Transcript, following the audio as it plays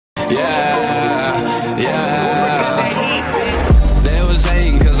Yeah, yeah. They was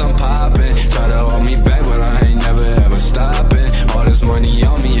hating cause I'm popping. Try to hold me back, but I ain't never ever stopping. All this money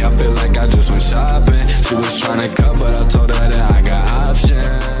on me, I feel like I just went shopping. She was trying to cut, but I told her that I got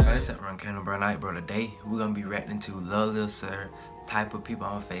options. What's up, Run Candle Bro Night, bro? Today we're gonna be reacting to loveliveserve type of people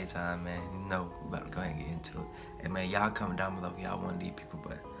on FaceTime, man. You know, we're about to go ahead and get into it. And man, y'all comment down below if y'all want these people,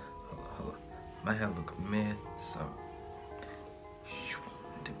 but hold on. My hair look a mess, so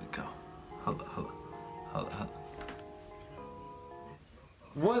there we go. Hold up.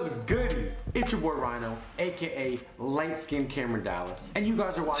 What's good? It's your boy Rhino, aka Light Skin Cameron Dallas, and you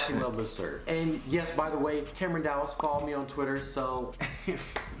guys are watching loveliveserve. And yes, by the way, Cameron Dallas followed me on Twitter, so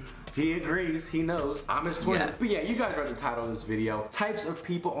he agrees, he knows I'm his Twitter. Yeah. But yeah, you guys read the title of this video, types of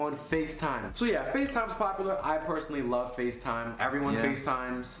people on FaceTime. So yeah, FaceTime's popular. I personally love FaceTime. Everyone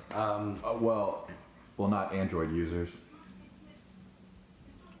FaceTimes. Well, not Android users.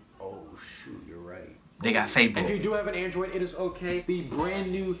 Oh shoot, you're right. They got Facebook. If you do have an Android, it is okay. The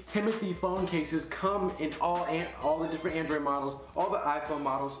brand new Timothy phone cases come in all the different Android models, all the iPhone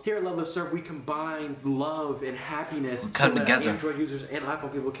models. Here at loveliveserve, we combine love and happiness so that Android users and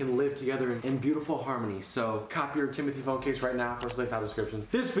iPhone people can live together in beautiful harmony. So copy your Timothy phone case right now. First link down in the description.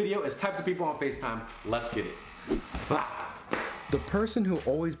 This video is types of people on FaceTime. Let's get it. Blah. The person who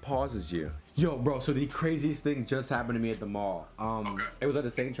always pauses you. Yo, bro, so the craziest thing just happened to me at the mall. It was at the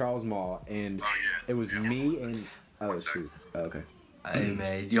St. Charles Mall, and it was me and, oh shoot, okay. Hey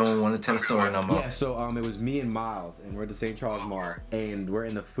man, you don't want to tell the story no more. Yeah, so it was me and Miles, and we're at the St. Charles Mall, and we're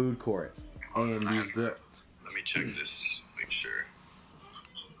in the food court, and these girls. Let me check this, make sure.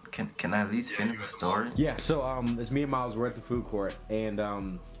 Can I at least finish the story? Yeah, so it's me and Miles, we're at the food court, and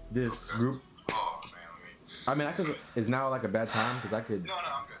this group. Oh man, I mean, is now like a bad time, because I could. No,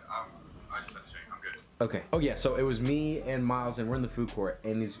 I'm good. I just had to check. I'm good. Okay. Oh yeah, so it was me and Miles, and we're in the food court,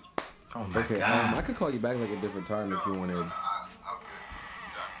 and these. Oh my God. I could call you back like a different time if you wanted. I'm good.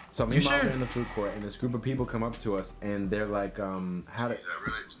 So me and Miles are in the food court, and this group of people come up to us, and they're like, how to.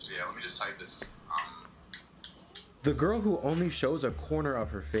 Yeah, let me just type this. The girl who only shows a corner of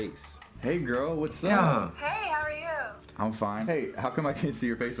her face. Hey girl, what's up? Hey, how are you? I'm fine. Hey, how come I can't see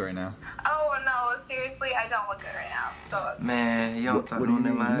your face right now? Oh no, seriously, I don't look good right now. So man, you don't talk doing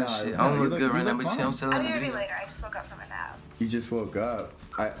that line shit. I don't look good right now, but you see I'm selling I'll the be video. later. I just woke up from a nap. You just woke up.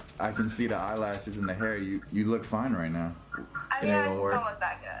 I can see the eyelashes and the hair. You look fine right now. I mean, I just don't look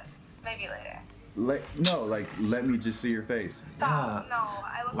that good. Maybe later. Let me just see your face. Stop. No,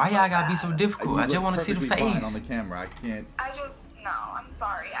 I look. Why so y'all gotta be bad. so difficult? I just want to see the Fine face. on the camera. I can't. No, I'm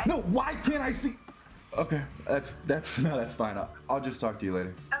sorry. No, why can't I see? Okay, that's fine. I'll just talk to you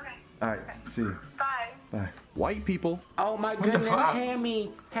later. Okay. All right, see you. Bye. Bye. White people. Oh my goodness,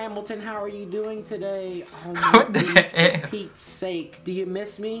 Hamilton, how are you doing today? Oh my What the goodness, heck? for Pete's sake. Do you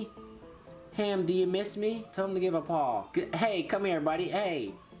miss me? Ham, do you miss me? Tell him to give a paw. Hey, come here, buddy.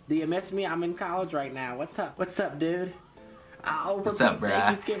 Hey, do you miss me? I'm in college right now. What's up? What's up, dude? Oh, for Pete's sake,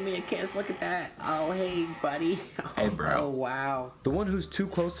 he's giving me a kiss. Look at that. Oh, hey, buddy. Hey, bro. Oh, wow. The one who's too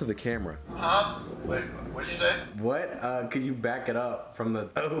close to the camera. Huh? Wait, what'd you say? What? Could you back it up from the...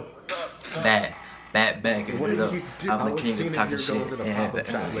 Oh. What's up? Back it What up. did you do? I'm the king of talking shit. Today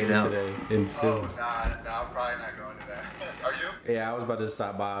in Philly. Nah, I'm probably not going to that. Are you? Yeah, I was about to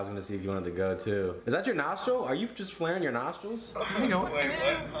stop by. I was gonna see if you wanted to go too. Is that your nostril? Are you just flaring your nostrils? Wait, what?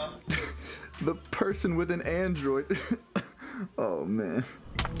 Huh? The person with an Android. Oh man.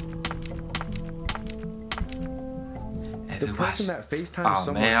 The person that FaceTimes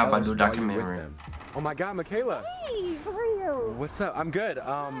someone man, I'm about to do a else while you're documentary. with them. Oh my God, Michaela. Hey, how are you? What's up? I'm good.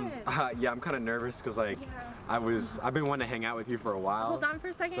 Yeah, I'm kind of nervous because like I've been wanting to hang out with you for a while. Hold on for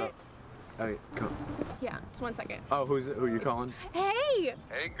a second. So, go. Yeah, just 1 second. Oh, who are you calling? Hey!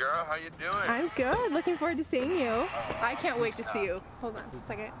 Hey girl, how you doing? I'm good. Looking forward to seeing you. I can't wait to see you. Hold on just a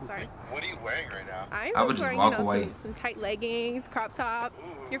second. Sorry. What are you wearing right now? I would just walk away. Some tight leggings, crop top.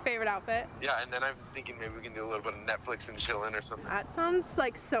 Your favorite outfit. Yeah, and then I'm thinking maybe we can do a little bit of Netflix and chilling or something. That sounds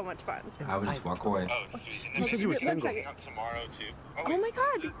like so much fun. I would just walk away. Oh, sweet. You said you were single. Hanging out tomorrow too. Oh my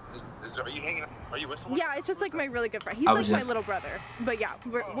God. Are you hanging out? Are you with someone? Yeah, it's just like my really good friend. He's like my little brother. But yeah,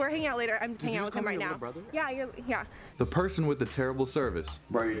 we're hanging out later. I'm just hanging out with him right now. Brother? Yeah. The person with the terrible service.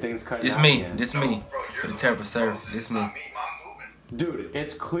 Bro, your thing's cutting This out me. again. This me. With the terrible service. This me. Dude,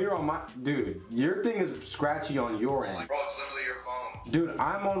 it's clear on my... Dude, your thing is scratchy on your end. Bro, it's literally your phone. Dude,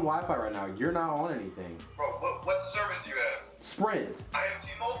 I'm on Wi-Fi right now. You're not on anything. Bro, what service do you have? Sprint. I have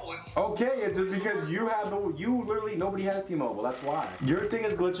T-Mobile. Okay, it's just because you have nobody has T-Mobile. That's why. Your thing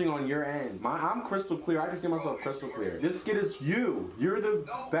is glitching on your end. I'm crystal clear. I can see myself crystal clear. This skit is you. You're the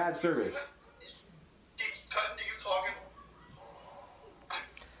bad service. Keeps cutting to you talking.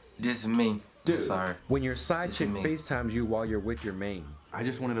 This is me. Dude, I'm sorry. when your side This chick is me. FaceTimes you while you're with your main. I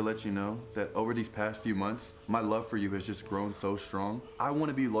just wanted to let you know that over these past few months, my love for you has just grown so strong. I want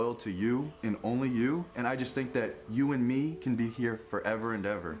to be loyal to you and only you, and I just think that you and me can be here forever and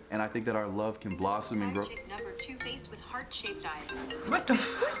ever. And I think that our love can blossom and grow. Side chick number 2 face with heart-shaped eyes. What the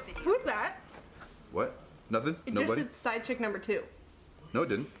Who's that? What? Nothing? It Nobody? just said side chick number 2. No, it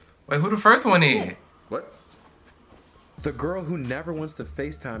didn't. Wait, who the first one is? What? The girl who never wants to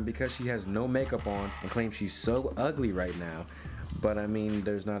FaceTime because she has no makeup on and claims she's so ugly right now. But I mean,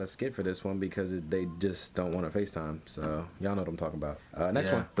 there's not a skit for this one because they just don't want to FaceTime. So y'all know what I'm talking about.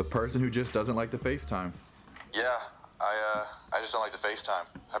 Next one. The person who just doesn't like to FaceTime. Yeah, I just don't like to FaceTime.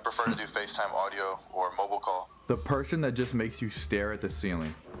 I prefer to do FaceTime audio or mobile call. The person that just makes you stare at the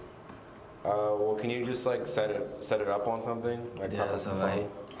ceiling. Well, can you just like set it up on something? Like Yeah, so like,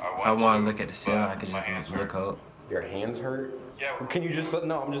 I I want to look to, at the ceiling. I but could my hands just look hurt. up. Your hands hurt? Yeah, Can you just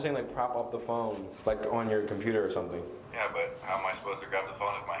no? I'm just saying like prop up the phone like on your computer or something. yeah, but how am I supposed to grab the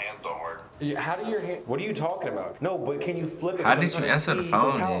phone if my hands don't work? How do your hand? What are you talking about? No, but can you flip it? How 'Cause did I'm you trying to answer the see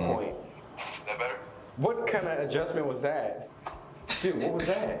phone, then? PowerPoint. Is that better? What kind of adjustment was that? Dude, what was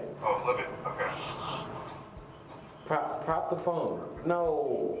that? Oh, flip it. Okay. Prop the phone.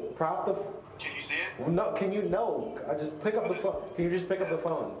 No, prop the. Can you see it? No, can you no? I just pick up the phone. Can you just pick up the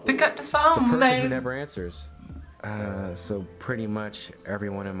phone? Pick up the The phone, person who man. never answers. So pretty much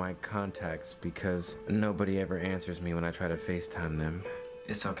everyone in my contacts because nobody ever answers me when I try to FaceTime them.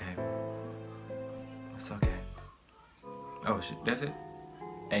 It's okay. It's okay. Oh shit, that's it?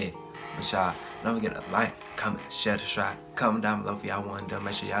 Hey, but y'all, don't forget to like, comment, share, subscribe. Comment down below if y'all want to.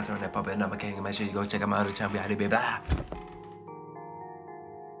 Make sure y'all turn that pop-up number king and make sure you go check out my other channel. Blah.